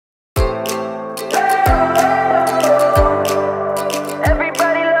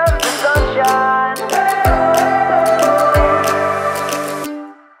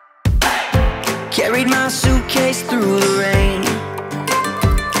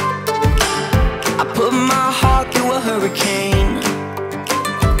of my heart through a hurricane.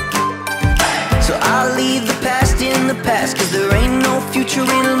 So I'll leave the past in the past, 'cause there ain't no future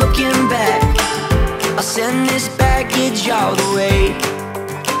in looking back. I'll send this baggage all the way.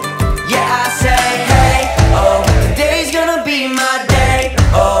 Yeah, I say, hey, oh, today's gonna be my day.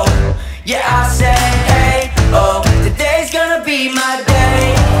 Oh, yeah, I say, hey, oh, today's gonna be my day.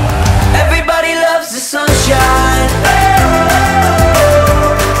 Everybody loves the sunshine.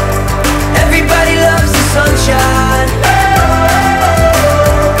 Everybody loves the sunshine.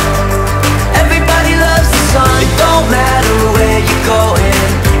 Everybody loves the sun. It don't matter where you're going,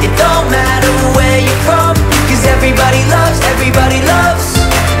 it don't matter where you're from, 'cause everybody loves, everybody loves,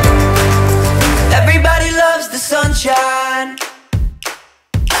 everybody loves the sunshine.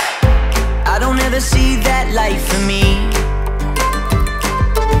 I don't ever see that light for me.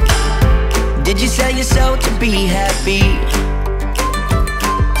 Did you sell yourself to be happy?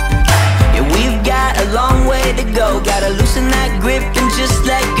 Yeah, we've got a long way to go. Gotta loosen that grip and just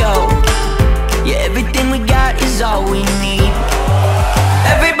let go. Yeah, everything we got is all we need.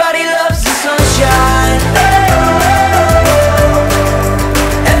 Everybody loves the sunshine.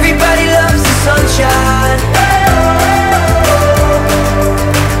 Everybody loves the sunshine.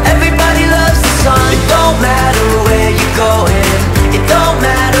 Everybody loves the sun. It don't matter where you're going, it don't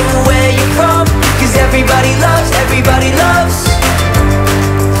matter where you're from, 'cause everybody loves, everybody loves,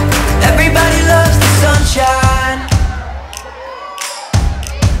 everybody loves the sunshine.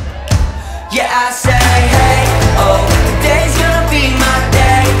 Yeah, I say, hey, oh, today's gonna be my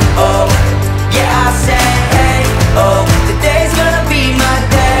day. Oh, yeah, I say, hey, oh, today's gonna be my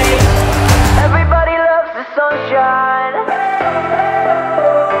day. Everybody loves the sunshine.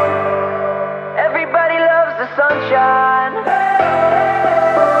 Everybody loves the sunshine.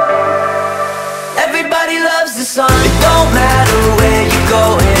 Everybody loves the sun. It don't matter where you go,